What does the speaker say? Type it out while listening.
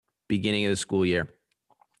beginning of the school year.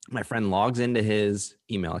 My friend logs into his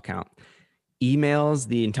email account, emails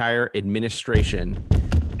the entire administration,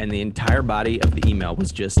 and the entire body of the email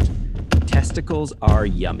was just, testicles are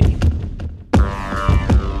yummy.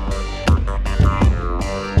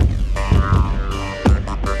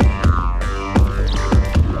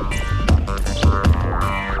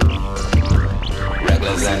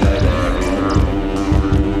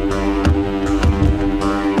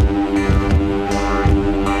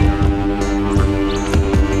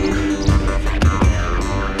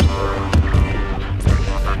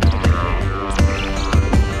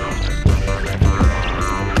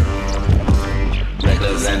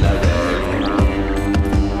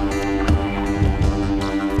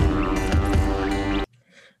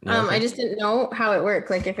 I just didn't know how it worked,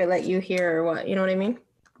 like if it let you hear or what, you know what I mean?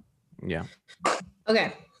 Yeah.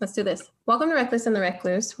 Okay, let's do this. Welcome to Reckless and the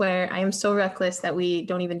Recluse, where I am so reckless that we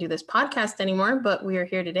don't even do this podcast anymore, but we are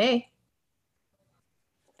here today.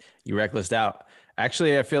 You recklessed out.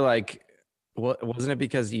 Actually, I feel like, wasn't it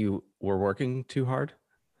because you were working too hard?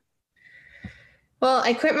 Well,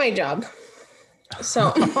 I quit my job.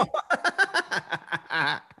 So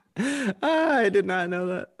I did not know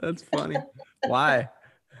that. That's funny. Why?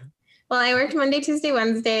 Well, I worked Monday, Tuesday,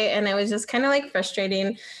 Wednesday, and it was just kind of like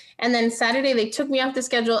frustrating. And then Saturday, they took me off the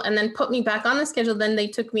schedule and then put me back on the schedule. Then they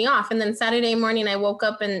took me off. And then Saturday morning, I woke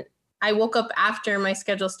up after my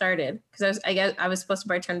schedule started because I was supposed to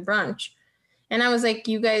bartend brunch. And I was like,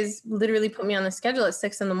 you guys literally put me on the schedule at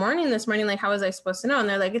 6 a.m. this morning. Like, how was I supposed to know? And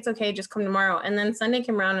they're like, it's okay, just come tomorrow. And then Sunday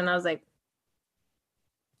came around and I was like,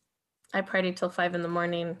 I partied till 5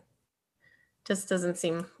 a.m. Just doesn't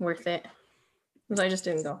seem worth it. So I just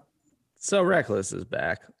didn't go. So Reckless is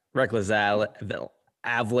back. Reckless, lavish.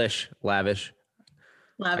 I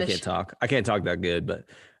can't talk that good, but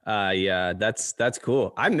yeah, that's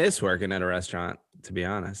cool. I miss working at a restaurant, to be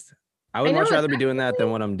honest. I would much rather be doing that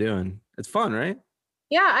than what I'm doing. It's fun, right?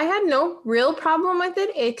 Yeah, I had no real problem with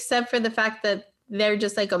it, except for the fact that they're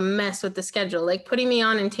just like a mess with the schedule. Like putting me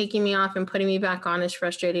on and taking me off and putting me back on is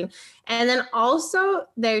frustrating. And then also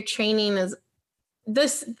their training is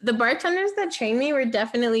the bartenders that trained me were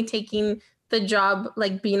definitely taking the job,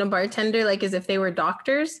 like being a bartender, like as if they were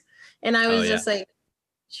doctors. And I was just like,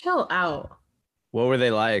 chill out. What were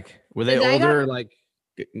they like? Were they older, older men?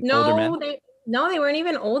 No, they weren't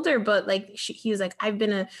even older, but like he was like, I've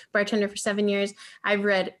been a bartender for 7 years. I've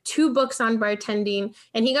read 2 books on bartending.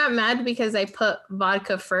 And he got mad because I put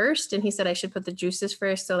vodka first. And he said I should put the juices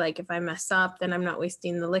first. So like if I mess up, then I'm not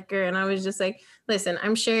wasting the liquor. And I was just like, listen,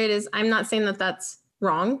 I'm sure it is. I'm not saying that that's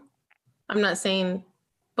wrong. I'm not saying,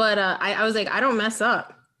 but I was like, I don't mess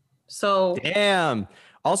up. So damn.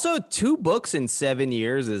 Also, 2 books in 7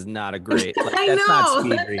 years is not a great. Like, I know. Not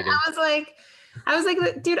speed reading. I was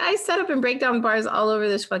like, dude, I set up and break down bars all over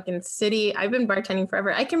this fucking city. I've been bartending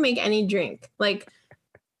forever. I can make any drink. Like,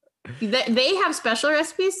 they have special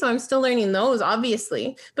recipes, so I'm still learning those,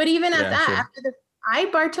 obviously. But even at that, sure. After I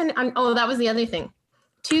bartend. That was the other thing.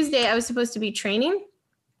 Tuesday, I was supposed to be training.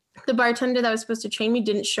 The bartender that was supposed to train me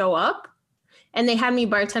didn't show up, and they had me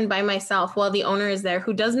bartend by myself while the owner is there,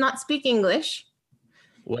 who does not speak English.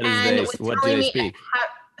 What do they speak?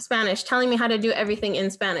 Spanish, telling me how to do everything in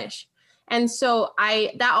Spanish. And so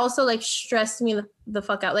that also like stressed me the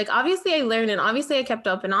fuck out. Like, obviously I learned and obviously I kept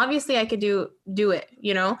up and obviously I could do it,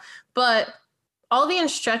 you know, but all the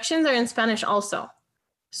instructions are in Spanish also.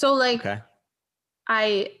 So like, okay.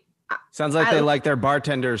 Sounds like they like their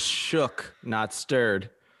bartenders shook, not stirred.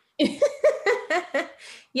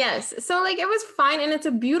 Yes. So like, it was fine. And it's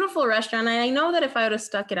a beautiful restaurant. And I know that if I would have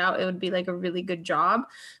stuck it out, it would be like a really good job,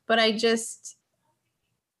 but I just.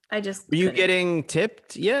 Were you getting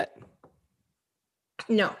tipped yet?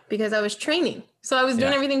 No, because I was training. So I was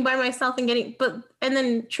doing everything by myself and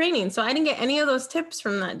then training. So I didn't get any of those tips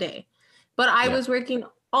from that day, but I was working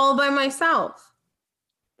all by myself.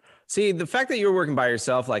 See, the fact that you were working by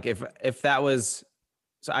yourself, like if that was,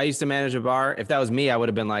 so I used to manage a bar. If that was me, I would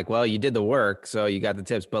have been like, well, you did the work, so you got the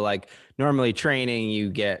tips. But like normally training, you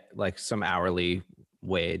get like some hourly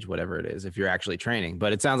wage, whatever it is, if you're actually training.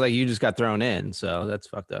 But it sounds like you just got thrown in, so that's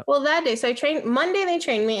fucked up. Well, that day, so I trained Monday. They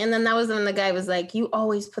trained me, and then that was when the guy was like, "You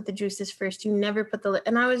always put the juices first. You never put the."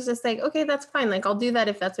 And I was just like, "Okay, that's fine. Like, I'll do that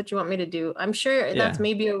if that's what you want me to do. I'm sure that's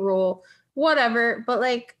maybe a rule, whatever." But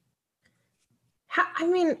like, I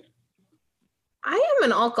mean, I am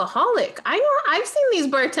an alcoholic. I've seen these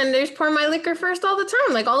bartenders pour my liquor first all the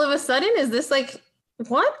time. Like, all of a sudden, is this like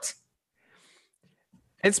what?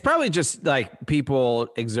 It's probably just like people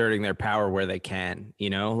exerting their power where they can,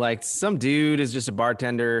 you know, like some dude is just a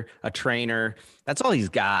bartender, a trainer. That's all he's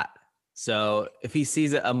got. So if he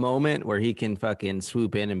sees a moment where he can fucking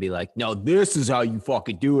swoop in and be like, no, this is how you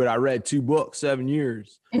fucking do it. I read 2 books, 7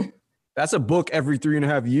 years. That's a book every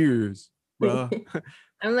 3.5 years, bro.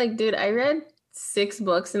 I'm like, dude, I read 6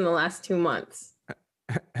 books in the last 2 months.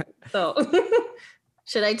 So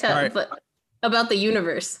should I tell but about the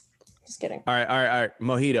universe? Just kidding. All right.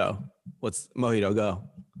 Mojito. What's Mojito? Go.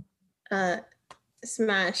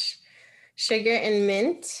 Smash sugar and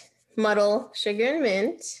mint, muddle sugar and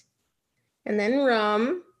mint, and then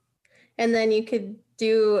rum. And then you could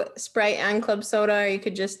do Sprite and club soda, or you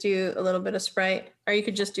could just do a little bit of Sprite, or you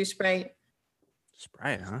could just do Sprite.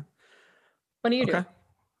 Sprite, huh? What do you do?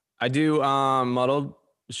 I do muddled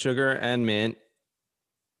sugar and mint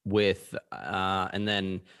with and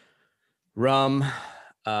then rum,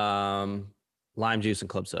 lime juice, and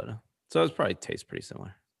club soda. So it probably tastes pretty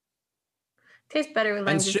similar. Tastes better with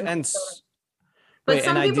lime juice and club soda. But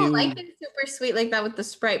some people like it super sweet like that with the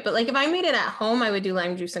Sprite. But like if I made it at home, I would do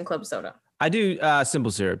lime juice and club soda. I do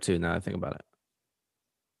simple syrup too, now that I think about it.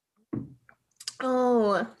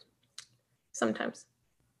 Oh, sometimes.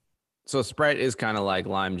 So Sprite is kind of like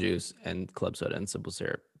lime juice and club soda and simple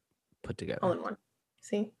syrup put together. All in one.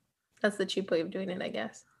 See? That's the cheap way of doing it, I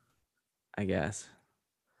guess.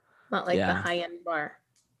 Not like the high-end bar.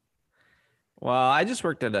 Well, I just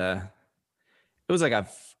worked at it was like a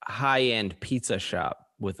high-end pizza shop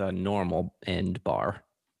with a normal end bar.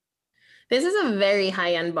 This is a very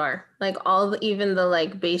high-end bar. Like even the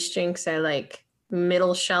like base drinks are like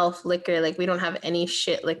middle shelf liquor. Like we don't have any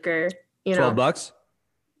shit liquor, you know. $12?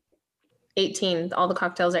 18. All the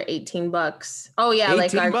cocktails are $18. Oh yeah,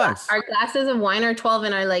 like our glasses of wine are 12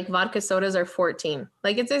 and our like vodka sodas are 14.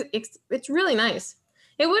 Like it's really nice.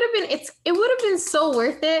 It would have been so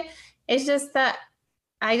worth it. It's just that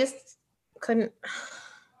I just couldn't.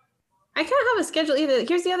 I can't have a schedule either.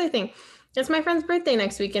 Here's the other thing. It's my friend's birthday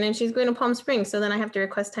next weekend and she's going to Palm Springs. So then I have to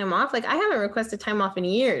request time off. Like I haven't requested time off in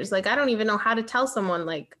years. Like I don't even know how to tell someone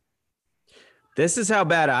like. This is how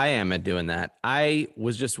bad I am at doing that. I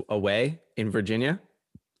was just away in Virginia,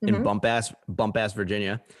 in bump ass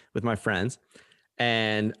Virginia with my friends.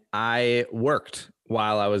 And I worked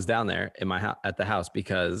while I was down there in my at the house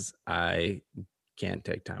because I can't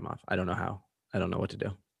take time off. I don't know how. I don't know what to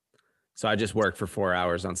do. So I just worked for 4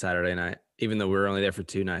 hours on Saturday night, even though we were only there for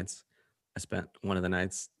 2 nights. I spent one of the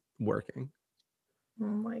nights working. Oh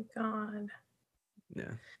my God.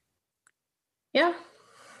 Yeah. Yeah.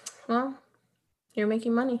 Well, you're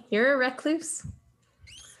making money. You're a recluse.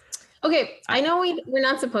 Okay. I know we're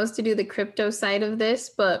not supposed to do the crypto side of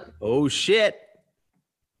this, but. Oh, shit.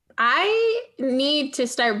 I need to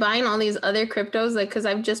start buying all these other cryptos, like, because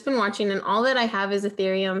I've just been watching and all that I have is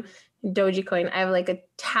Ethereum, Dogecoin. I have like a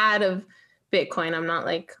tad of Bitcoin. I'm not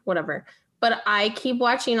like whatever. But I keep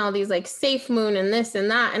watching all these like SafeMoon and this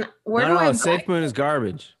and that. And where do I buy? SafeMoon is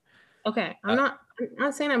garbage. Okay. I'm not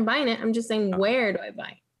saying I'm buying it. I'm just saying where do I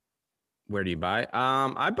buy? Where do you buy?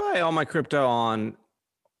 I buy all my crypto on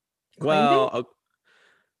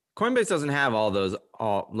Coinbase doesn't have all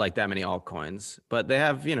that many altcoins, but they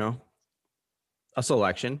have, a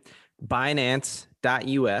selection.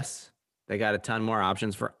 Binance.us. They got a ton more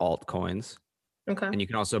options for altcoins. Okay. And you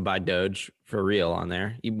can also buy Doge for real on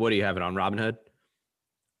there. What do you have it on Robinhood?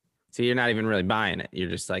 So you're not even really buying it. You're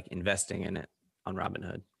just like investing in it on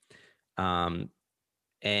Robinhood.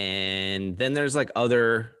 And then there's like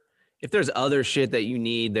if there's other shit that you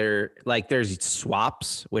need, there's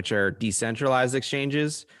swaps, which are decentralized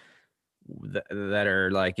exchanges that are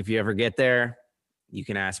like, if you ever get there, you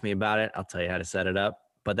can ask me about it. I'll tell you how to set it up.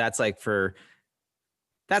 But that's like the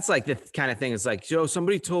kind of thing. It's like,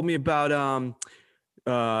 somebody told me about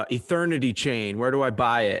Eternity Chain. Where do I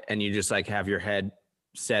buy it? And you just like have your head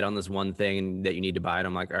set on this one thing that you need to buy it.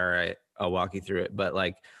 I'm like, all right, I'll walk you through it. But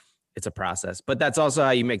like, it's a process. But that's also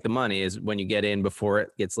how you make the money, is when you get in before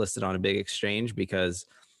it gets listed on a big exchange, because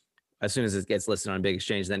as soon as it gets listed on a big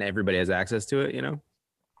exchange, then everybody has access to it,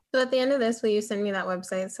 So at the end of this, will you send me that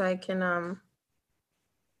website so I can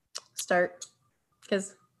start?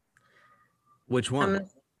 Because which one?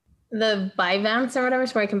 The Binance or whatever,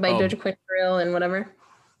 so I can buy Dogecoin for real and whatever.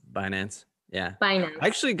 Binance. Yeah. Binance.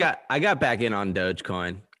 I got back in on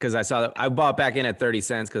Dogecoin because I saw that I bought back in at 30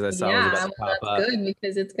 cents because I saw it was about to pop up. Good,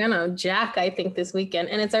 because it's gonna jack, I think, this weekend,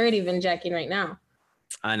 and it's already been jacking right now.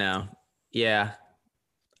 I know. Yeah.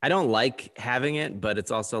 I don't like having it, but it's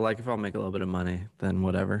also like, if I'll make a little bit of money, then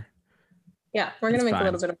whatever. Yeah, we're gonna make a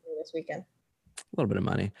little bit of money this weekend. A little bit of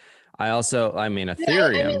money.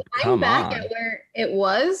 Ethereum. I'm back at where it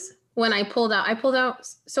was when I pulled out.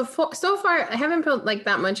 So far, I haven't pulled like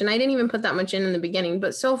that much, and I didn't even put that much in the beginning.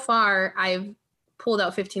 But so far, I've pulled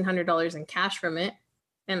out $1,500 in cash from it.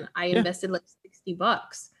 and I invested like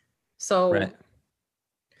 $60. So Right.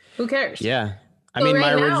 who cares? Yeah. I So mean,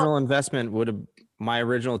 right now, my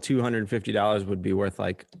original $250 would be worth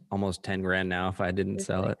like almost 10 grand now if I didn't oh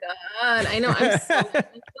sell my it. God, I know, I'm so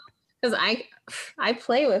because I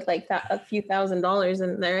play with like that a few $1,000s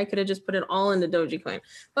and there I could have just put it all into Dogecoin.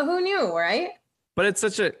 But who knew, right? But it's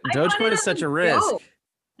such a I thought Dogecoin it is such was a a risk. joke.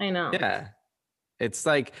 I know. Yeah. It's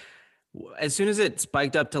like as soon as it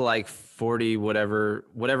spiked up to like 40, whatever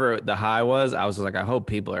the high was, I was like, I hope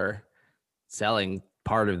people are selling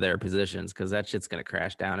part of their positions because that shit's gonna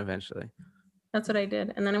crash down eventually. That's what I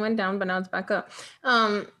did. And then it went down, but now it's back up.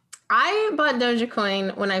 I bought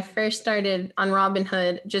Dogecoin when I first started on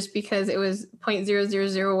Robinhood just because it was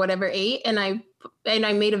 0.000 whatever 8 and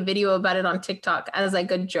I made a video about it on TikTok as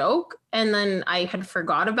like a joke and then I had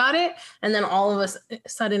forgot about it and then all of a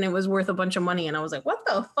sudden it was worth a bunch of money and I was like, what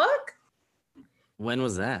the fuck? When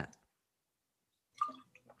was that?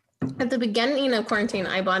 At the beginning of quarantine,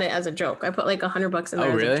 I bought it as a joke. I put like $100 in there.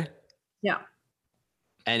 Oh, really? Yeah.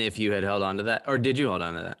 And if you had held on to that, or did you hold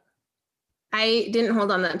on to that? I didn't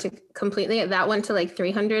hold on that to completely. That went to like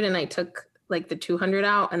 300 and I took like the 200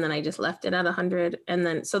 out and then I just left it at 100. And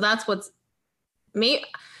then, so that's what's made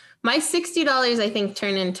my $60, I think,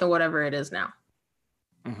 turn into whatever it is now.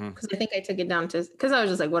 Because I think I took it down to, because I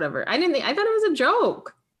was just like, whatever. I thought it was a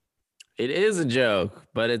joke. It is a joke,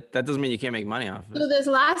 but that doesn't mean you can't make money off of it. So this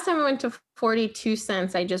last time I went to 42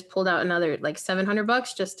 cents, I just pulled out another like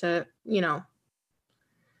 $700 just to,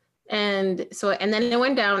 and so, and then it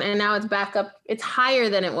went down and now it's back up. It's higher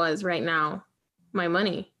than it was right now. My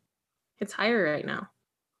money, it's higher right now.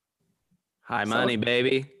 High money,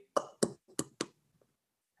 baby.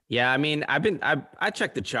 Yeah. I mean, I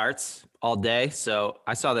checked the charts all day. So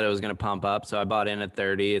I saw that it was going to pump up. So I bought in at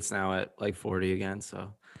 30. It's now at like 40 again.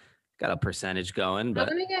 So got a percentage going, but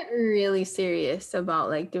I'm going to get really serious about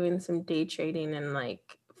like doing some day trading and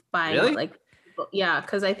like buying really? like, yeah,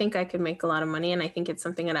 because I think I could make a lot of money and I think it's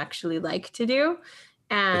something I'd actually like to do.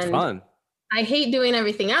 And it's fun. I hate doing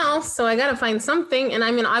everything else. So I got to find something. And I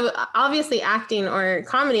mean, obviously acting or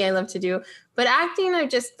comedy I love to do, but acting,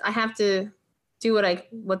 I have to do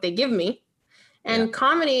what they give me. And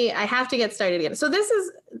comedy, I have to get started again. So this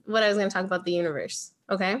is what I was going to talk about, the universe.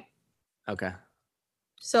 Okay. Okay.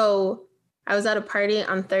 So I was at a party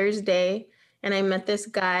on Thursday and I met this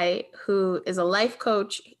guy who is a life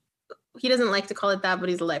coach. He doesn't like to call it that, but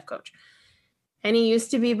he's a life coach. And he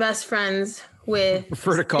used to be best friends with...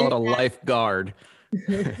 prefer to call it a lifeguard.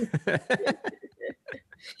 He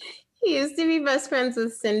used to be best friends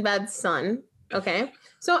with Sinbad's son. Okay.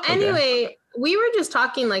 So anyway, we were just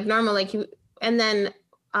talking like normal, and then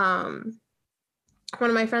one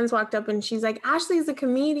of my friends walked up and she's like, Ashley's a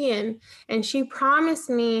comedian. And she promised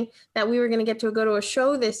me that we were going to get to go to a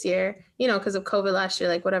show this year, because of COVID last year,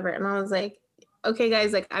 like whatever. And I was like, okay,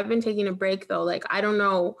 guys, like I've been taking a break though. Like, I don't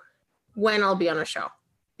know when I'll be on a show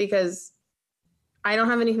because I don't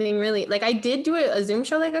have anything really, like I did do a Zoom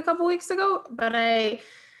show like a couple weeks ago, but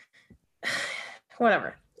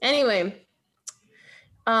whatever. Anyway,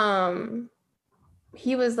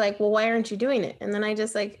 he was like, well, why aren't you doing it? And then I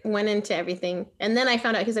just like went into everything. And then I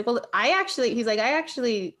found out, he's like, well, I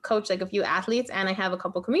actually coach like a few athletes and I have a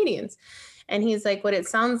couple comedians. And he's like, what it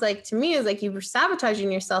sounds like to me is like you were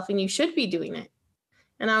sabotaging yourself and you should be doing it.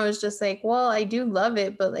 And I was just like, well, I do love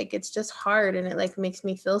it, but like, it's just hard. And it like makes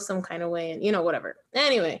me feel some kind of way and whatever.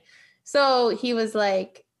 Anyway, so he was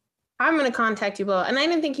like, I'm going to contact you both. And I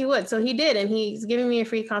didn't think he would. So he did. And he's giving me a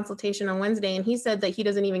free consultation on Wednesday. And he said that he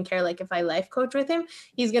doesn't even care. Like if I life coach with him,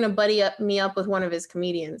 he's going to buddy me up with one of his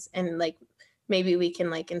comedians. And like, maybe we can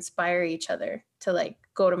like inspire each other to like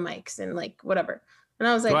go to mics and like, whatever. And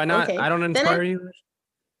I was like, okay. I don't inspire you.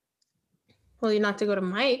 Well, you're not to go to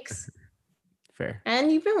mics. Fair.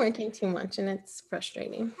 And you've been working too much and it's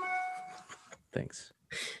frustrating. Thanks.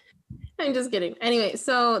 I'm just kidding. Anyway,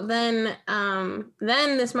 so then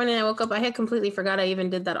this morning I woke up, I had completely forgot I even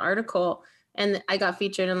did that article and I got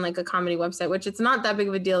featured on like a comedy website, which it's not that big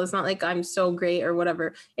of a deal. It's not like I'm so great or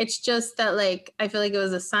whatever. It's just that like, I feel like it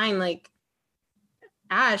was a sign like,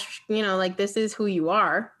 Ash, like this is who you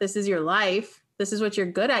are. This is your life. This is what you're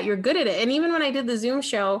good at. You're good at it. And even when I did the Zoom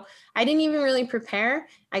show, I didn't even really prepare.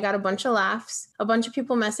 I got a bunch of laughs. A bunch of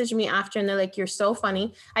people messaged me after and they're like, you're so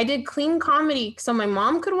funny. I did clean comedy so my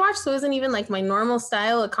mom could watch. So it wasn't even like my normal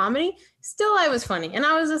style of comedy. Still, I was funny. And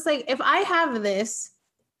I was just like, if I have this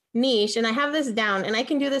niche and I have this down and I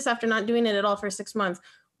can do this after not doing it at all for 6 months,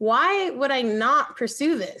 why would I not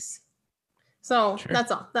pursue this? So sure.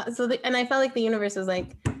 That's all. And I felt like the universe was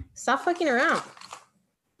like, stop fucking around.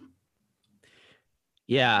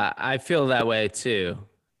 Yeah, I feel that way too.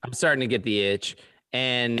 I'm starting to get the itch.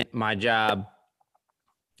 And my job,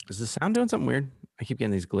 is the sound doing something weird? I keep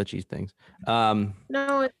getting these glitchy things.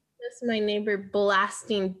 No, it's just my neighbor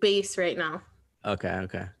blasting bass right now. Okay.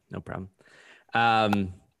 No problem.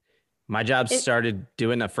 My job started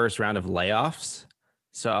doing the first round of layoffs.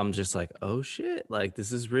 So I'm just like, oh shit, like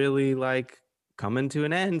this is really like coming to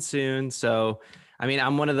an end soon. So, I mean,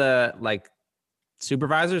 I'm one of the like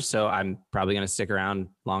supervisors, so I'm probably going to stick around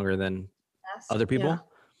longer than other people. Yeah.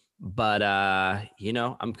 But, you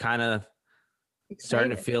know, I'm kind of starting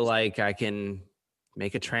to feel like I can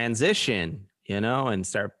make a transition, you know, and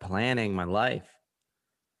start planning my life.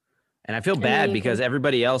 And I feel bad because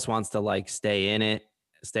everybody else wants to like stay in it,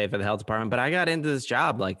 stay for the health department. But I got into this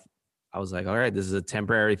job, like I was like, all right, this is a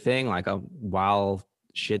temporary thing. Like while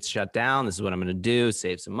shit's shut down, this is what I'm going to do,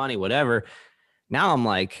 save some money, whatever. Now I'm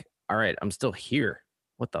like, all right, I'm still here.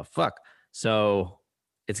 What the fuck? So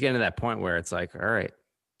it's getting to that point where it's like, all right,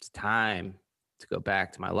 it's time to go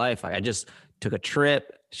back to my life. Like I just took a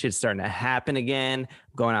trip. Shit's starting to happen again.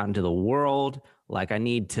 I'm going out into the world. Like I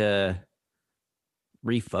need to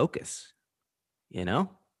refocus, you know,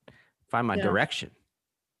 find my direction.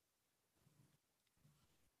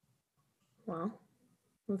 Well,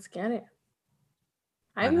 let's get it.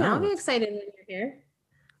 I'll be excited when you're here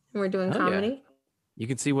and we're doing comedy. Yeah. You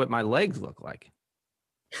can see what my legs look like.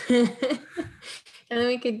 And then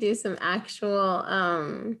we could do some actual,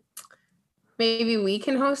 maybe we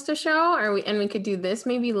can host a show and we could do this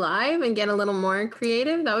maybe live and get a little more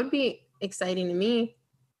creative. That would be exciting to me.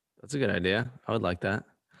 That's a good idea. I would like that.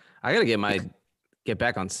 I got to get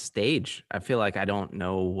back on stage. I feel like I don't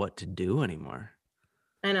know what to do anymore.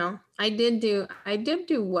 I know. I did do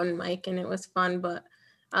one mic and it was fun, but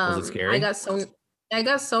was it scary? I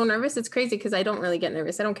got so nervous. It's crazy because I don't really get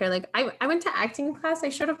nervous. I don't care. Like I went to acting class. I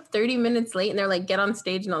showed up 30 minutes late and they're like, get on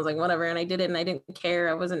stage. And I was like, whatever. And I did it and I didn't care.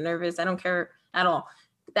 I wasn't nervous. I don't care at all.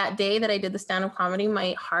 That day that I did the stand-up comedy,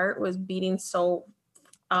 my heart was beating so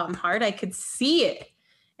hard. I could see it.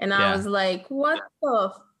 And I was like, what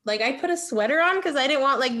the like I put a sweater on because I didn't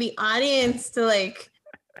want like the audience to like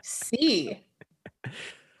see.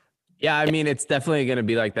 Yeah, I mean, it's definitely going to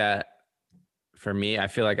be like that for me. I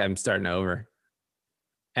feel like I'm starting over.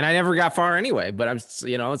 And I never got far anyway, but I'm,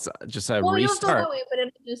 you know, it's just a restart. You'll feel that way, but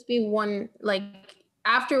it'll just be one, like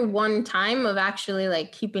after one time of actually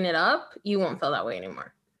like keeping it up, you won't feel that way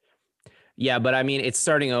anymore. Yeah, but I mean, it's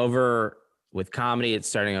starting over with comedy. It's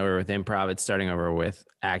starting over with improv. It's starting over with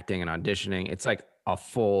acting and auditioning. It's like a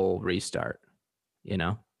full restart, you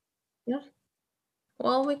know? Yeah.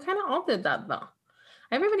 Well, we kind of all did that though.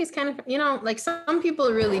 Everybody's kind of, you know, like some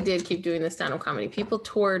people really did keep doing the stand-up comedy. People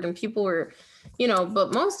toured and people were, you know,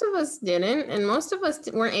 but most of us didn't. And most of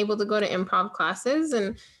us weren't able to go to improv classes.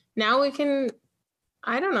 And now we can,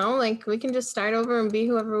 I don't know, like we can just start over and be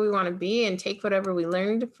whoever we want to be and take whatever we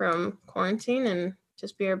learned from quarantine and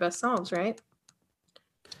just be our best selves, right?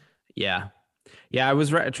 Yeah. Yeah, I was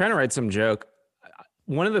trying to write some joke.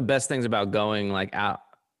 One of the best things about going like out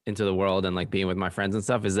into the world and like being with my friends and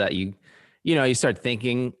stuff is that you know, you start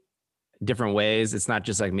thinking different ways. It's not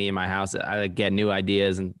just like me in my house. I get new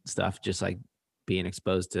ideas and stuff, just like being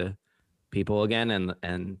exposed to people again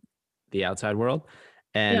and the outside world.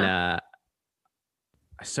 And I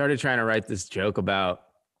started trying to write this joke about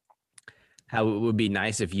how it would be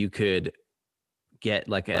nice if you could get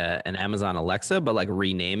like an Amazon Alexa, but like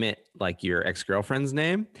rename it like your ex-girlfriend's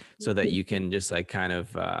name so that you can just like kind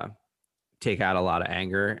of take out a lot of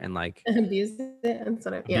anger and like abuse it and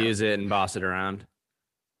sort of abuse it and boss it around.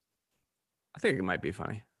 I think it might be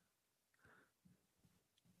funny.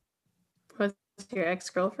 What's your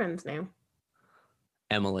ex-girlfriend's name?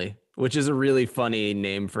 Emily, which is a really funny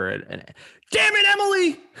name for it. Damn it,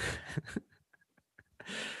 Emily!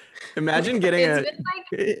 Imagine getting it's been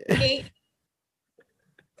like 8.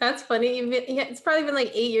 That's funny. It's probably been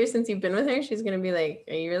like 8 years since you've been with her. She's gonna be like,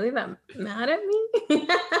 "Are you really that mad at me?"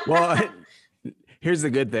 Well, here's the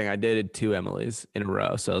good thing. I dated 2 Emilys in a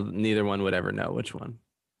row, so neither one would ever know which one.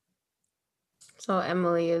 So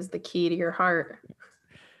Emily is the key to your heart.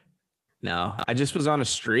 No, I just was on a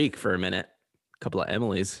streak for a minute. A couple of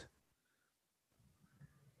Emilys.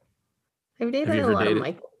 I've dated a lot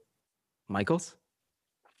of Michaels?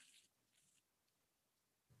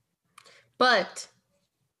 But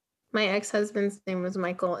my ex-husband's name was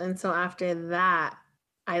Michael. And so after that,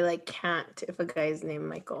 I like can't if a guy's named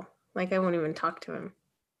Michael. Like I won't even talk to him.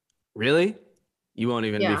 Really? You won't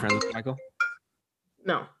even be friends with Michael?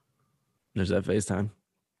 No. There's that FaceTime.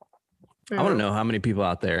 I want to know how many people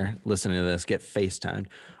out there listening to this get FaceTimed.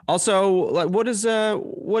 Also, like, what is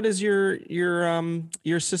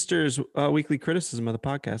your sister's weekly criticism of the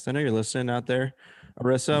podcast? I know you're listening out there,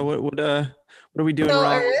 Arissa. What are we doing So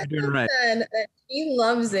wrong? What are Arissa we doing right? said that she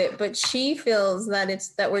loves it, but she feels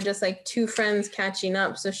that we're just like two friends catching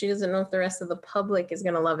up. So she doesn't know if the rest of the public is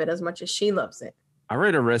gonna love it as much as she loves it. All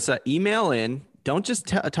right, Arissa, email in. Don't just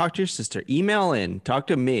talk to your sister. Email in. Talk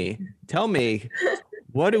to me. Tell me,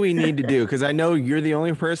 what do we need to do? Because I know you're the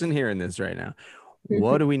only person hearing this right now.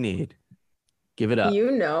 What do we need? Give it up.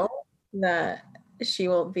 You know that she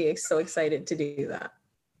will be so excited to do that.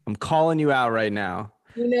 I'm calling you out right now.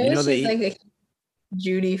 You know she's like a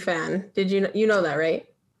Judy fan. Did you know that, right?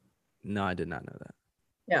 No, I did not know that.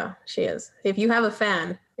 Yeah, she is. If you have a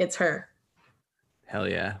fan, it's her. Hell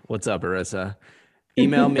yeah. What's up, Arissa?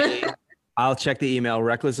 Email me. I'll check the email,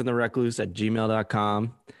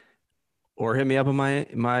 recklessandtherecluse@gmail.com, or hit me up on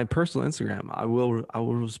my personal Instagram. I will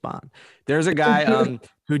respond. There's a guy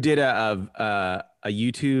who did a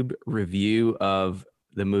YouTube review of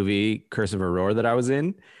the movie Curse of Aurora that I was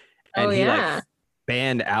in, and he like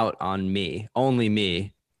banned out on me, only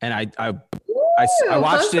me, and I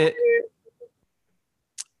watched it.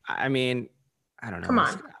 I mean, I don't know. Come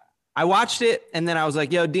on. I watched it, and then I was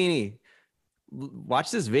like, "Yo, Deanie,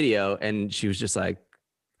 watch this video," and she was just like,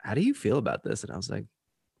 "How do you feel about this?" And I was like,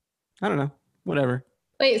 "I don't know, whatever."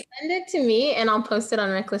 Wait, send it to me, and I'll post it on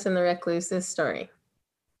Reckless and the Recluse's story,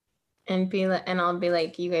 and I'll be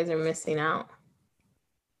like, "You guys are missing out."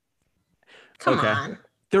 Come on.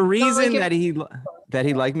 The reason that he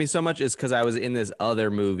liked me so much is because I was in this other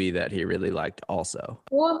movie that he really liked also.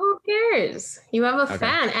 Well, who cares? You have a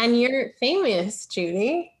fan, and you're famous,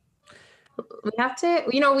 Judy. We have to,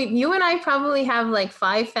 you and I probably have like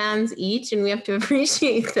 5 fans each, and we have to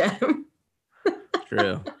appreciate them.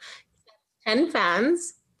 True. 10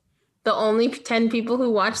 fans, the only 10 people who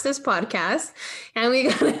watch this podcast, and we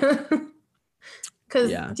gotta,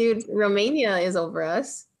 because dude, Romania is over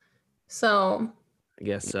us. So I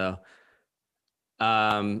guess so.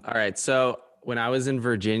 All right. So when I was in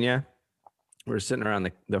Virginia, we were sitting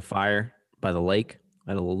around the fire by the lake,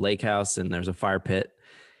 at a little lake house, and there's a fire pit.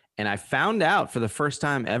 And I found out for the first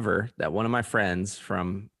time ever that one of my friends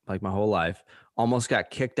from like my whole life almost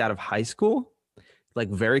got kicked out of high school, like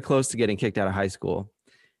very close to getting kicked out of high school.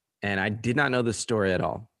 And I did not know this story at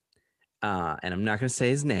all. And I'm not going to say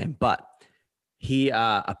his name, but he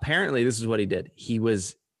apparently this is what he did. He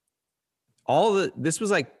was this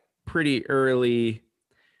was like pretty early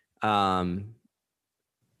in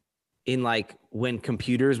like when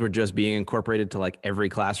computers were just being incorporated to like every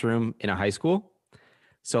classroom in a high school.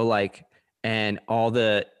 So like, and all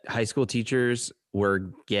the high school teachers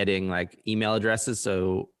were getting like email addresses.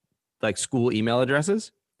 So like school email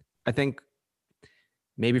addresses, I think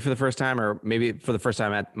maybe for the first time or maybe for the first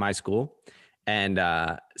time at my school. And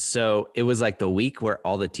so it was like the week where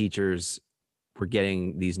all the teachers were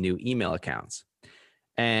getting these new email accounts.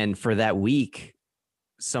 And for that week,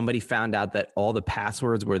 somebody found out that all the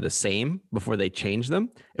passwords were the same before they changed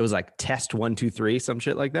them. It was like test 1, 2, 3, some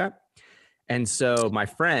shit like that. And so my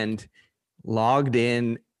friend logged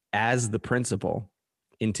in as the principal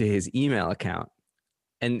into his email account.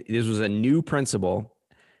 And this was a new principal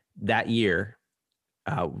that year.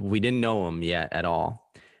 We didn't know him yet at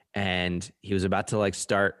all. And he was about to like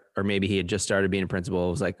start, or maybe he had just started being a principal.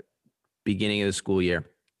 It was like beginning of the school year.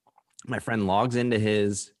 My friend logs into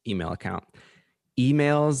his email account,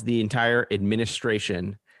 emails the entire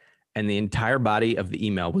administration, and the entire body of the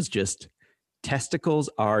email was just testicles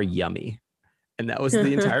are yummy. And that was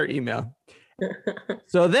the entire email.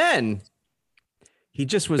 So then he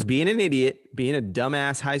just was being an idiot, being a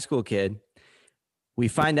dumbass high school kid. We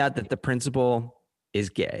find out that the principal is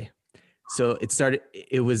gay. So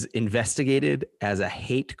it was investigated as a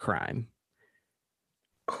hate crime.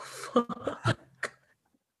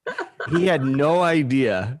 He had no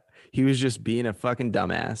idea. He was just being a fucking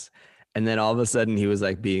dumbass. And then all of a sudden he was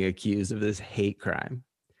like being accused of this hate crime.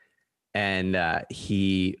 And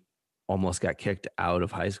he almost got kicked out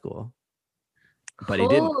of high school, but he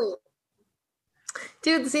didn't.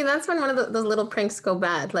 Dude, see, that's when one of those little pranks go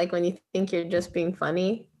bad. Like when you think you're just being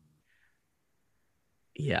funny.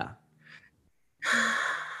 Yeah.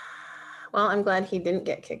 Well, I'm glad he didn't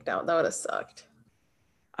get kicked out. That would have sucked.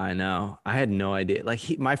 I know. I had no idea.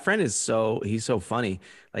 Like my friend is he's so funny.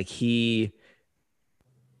 Like he's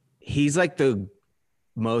like the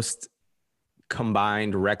most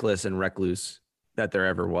combined reckless and recluse that there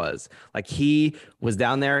ever was. Like he was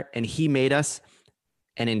down there and he made us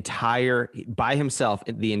by himself,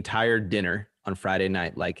 the entire dinner on Friday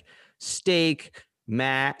night, like steak,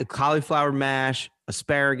 cauliflower mash,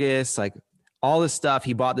 asparagus, like all this stuff.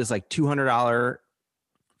 He bought this like $200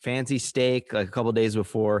 fancy steak like a couple days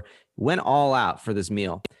before, went all out for this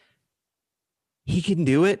meal. He can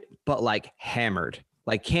do it, but like hammered,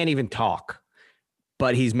 like can't even talk.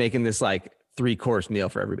 but he's making this like 3-course meal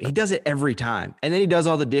for everybody. He does it every time. And then he does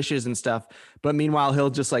all the dishes and stuff. But meanwhile, he'll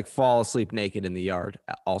just like fall asleep naked in the yard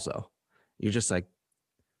also. You're just like,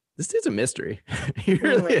 this dude's a mystery. He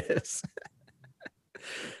really is.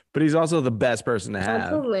 But he's also the best person to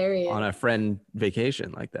have on a friend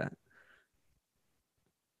vacation like that.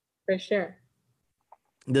 For sure.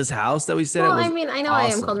 This house that we stayed at was I mean, I know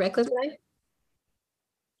awesome. I am called reckless today.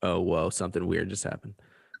 Oh, whoa. Something weird just happened.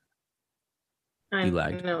 I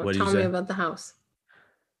lagged. Tell me about the house.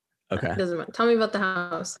 Okay. It doesn't matter. Tell me about the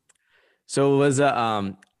house. So it was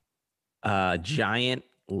a giant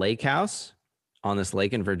lake house on this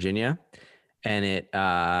lake in Virginia. And it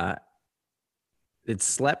said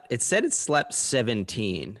it slept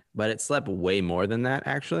 17, but it slept way more than that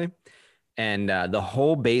actually. And the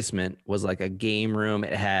whole basement was like a game room.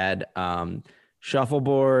 It had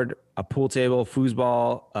shuffleboard, a pool table,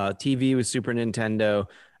 foosball, a TV with Super Nintendo,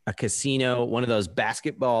 a casino, one of those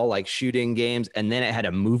basketball like shooting games. And then it had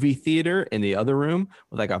a movie theater in the other room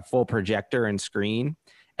with like a full projector and screen.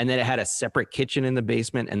 And then it had a separate kitchen in the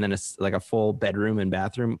basement and then like a full bedroom and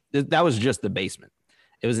bathroom. That was just the basement.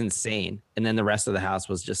 It was insane. And then the rest of the house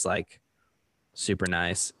was just like super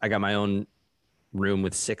nice. I got my own room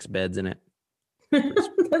with 6 beds in it.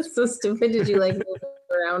 That's so stupid. Did you like move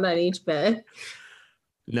around on each bed?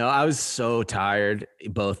 No, I was so tired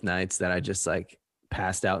both nights that I just like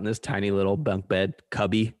passed out in this tiny little bunk bed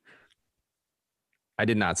cubby. I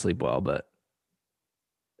did not sleep well, but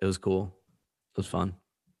it was cool. It was fun.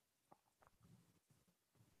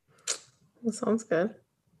 That sounds good.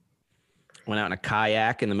 Went out in a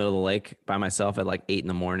kayak in the middle of the lake by myself at like 8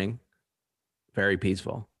 a.m. Very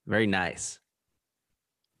peaceful. Very nice.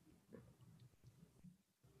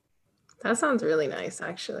 That sounds really nice,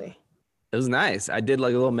 actually. It was nice. I did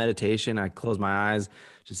like a little meditation. I closed my eyes,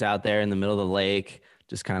 just out there in the middle of the lake,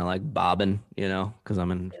 just kind of like bobbing, you know, because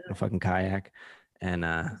I'm in a fucking kayak. And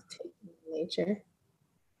nature.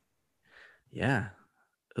 Yeah,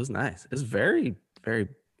 it was nice. It was very, very,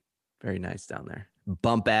 very nice down there.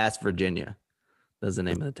 Bump ass Virginia. That's the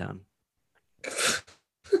name of the town.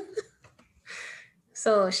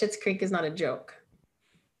 So Schitt's Creek is not a joke.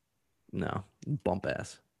 No, bump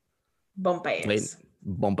ass. Bump ass. Wait,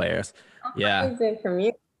 bump ass. Yeah. How is it from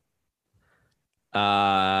you?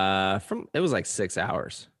 It was like 6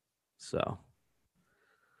 hours. So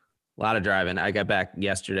a lot of driving. I got back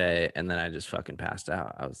yesterday and then I just fucking passed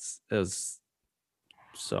out. It was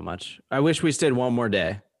so much. I wish we stayed one more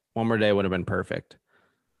day. One more day would have been perfect.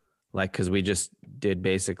 Like, cause we just did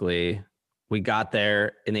basically, we got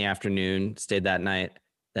there in the afternoon, stayed that night,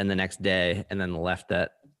 then the next day, and then left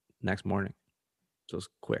that next morning. So it was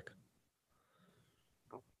quick.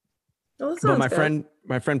 Well, but my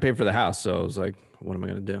friend paid for the house. So I was like, what am I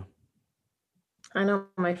going to do? I know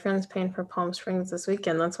my friend's paying for Palm Springs this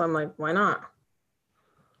weekend. That's why I'm like, why not?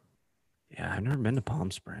 Yeah, I've never been to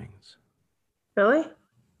Palm Springs. Really?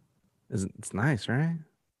 It's nice, right?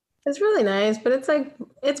 It's really nice, but it's like,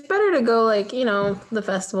 it's better to go like, you know, the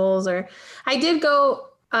festivals or I did go,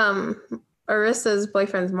 Arissa's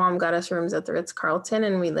boyfriend's mom got us rooms at the Ritz-Carlton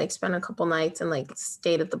and we like spent a couple nights and like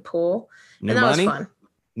stayed at the pool. New and that money? was fun.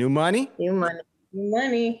 New money? New money. New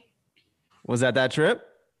money. Was that trip?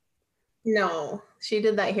 No, she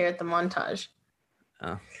did that here at the Montage.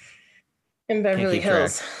 Oh. In Beverly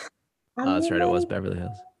Hills. Oh, that's right. It was Beverly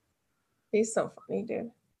Hills. He's so funny,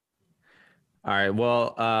 dude. All right.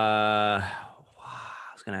 Well, I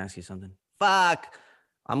was going to ask you something. Fuck.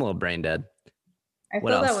 I'm a little brain dead. I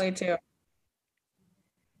feel that way too.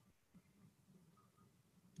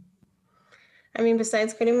 I mean,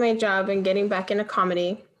 besides quitting my job and getting back into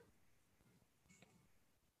comedy.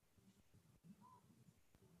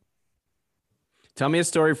 Tell me a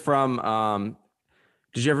story from,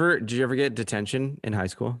 did you ever get detention in high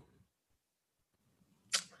school?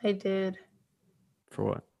 I did. For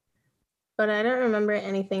what? But I don't remember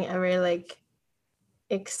anything ever like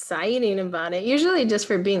exciting about it. Usually just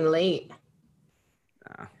for being late.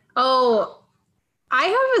 Oh, I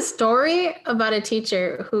have a story about a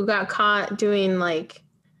teacher who got caught doing like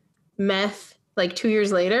meth like 2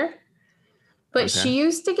 years later. But she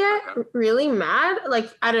used to get really mad, like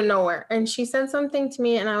out of nowhere. And she said something to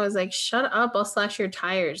me and I was like, shut up, I'll slash your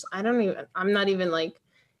tires. I'm not even like,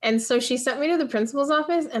 and so she sent me to the principal's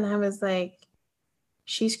office and I was like,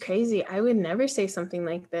 she's crazy. I would never say something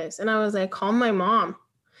like this. And I was like, call my mom.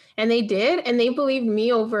 And they did. And they believed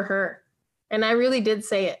me over her. And I really did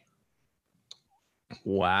say it.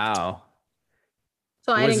 Wow.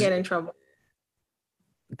 So I didn't get in trouble.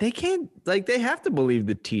 They can't, like, they have to believe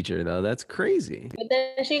the teacher though. That's crazy. But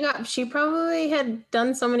then she probably had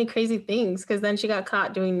done so many crazy things because then she got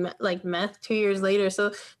caught doing like meth 2 years later.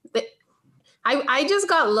 So I just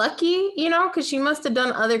got lucky, you know, because she must have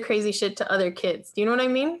done other crazy shit to other kids. Do you know what I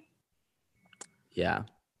mean? Yeah,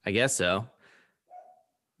 I guess so.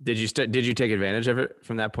 Did you take advantage of it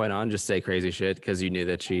from that point on? Just say crazy shit because you knew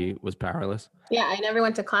that she was powerless? Yeah, I never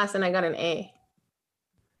went to class and I got an A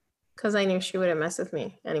because I knew she wouldn't mess with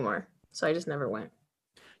me anymore. So I just never went.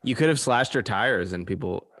 You could have slashed her tires and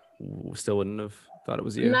people still wouldn't have thought it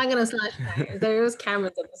was you. I'm not gonna slash tires. There was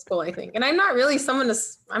cameras at the school, I think. And I'm not really someone to,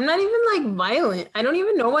 I'm not even like violent. I don't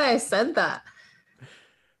even know why I said that.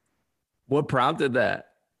 What prompted that?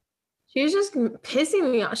 She was just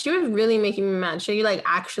pissing me off. She was really making me mad. She like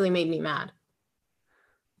actually made me mad.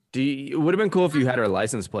 It would have been cool if you had her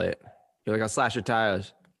license plate. You're like, I'll slash your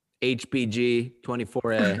tires. HPG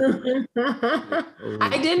 24A.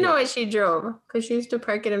 I didn't know what she drove because she used to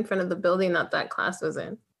park it in front of the building that class was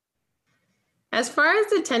in. As far as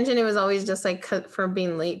detention, it was always just like for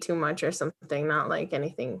being late too much or something, not like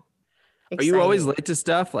anything exciting. Are you always late to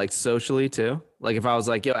stuff, like socially too? Like if I was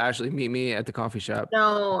like, yo, Ashley, meet me at the coffee shop.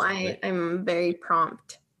 No, I'm very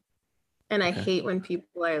prompt. And I hate when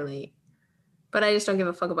people are late. But I just don't give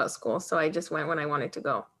a fuck about school. So I just went when I wanted to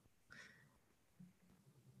go.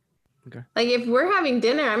 Okay. Like if we're having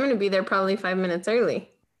dinner, I'm going to be there probably 5 minutes early.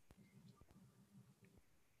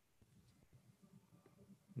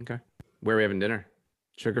 Okay. Where are we having dinner?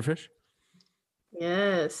 Sugarfish?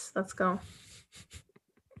 Yes, let's go.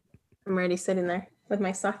 I'm already sitting there with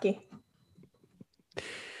my sake.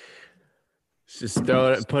 Just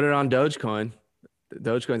put it on Dogecoin.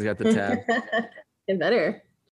 Dogecoin's got the tab. It better.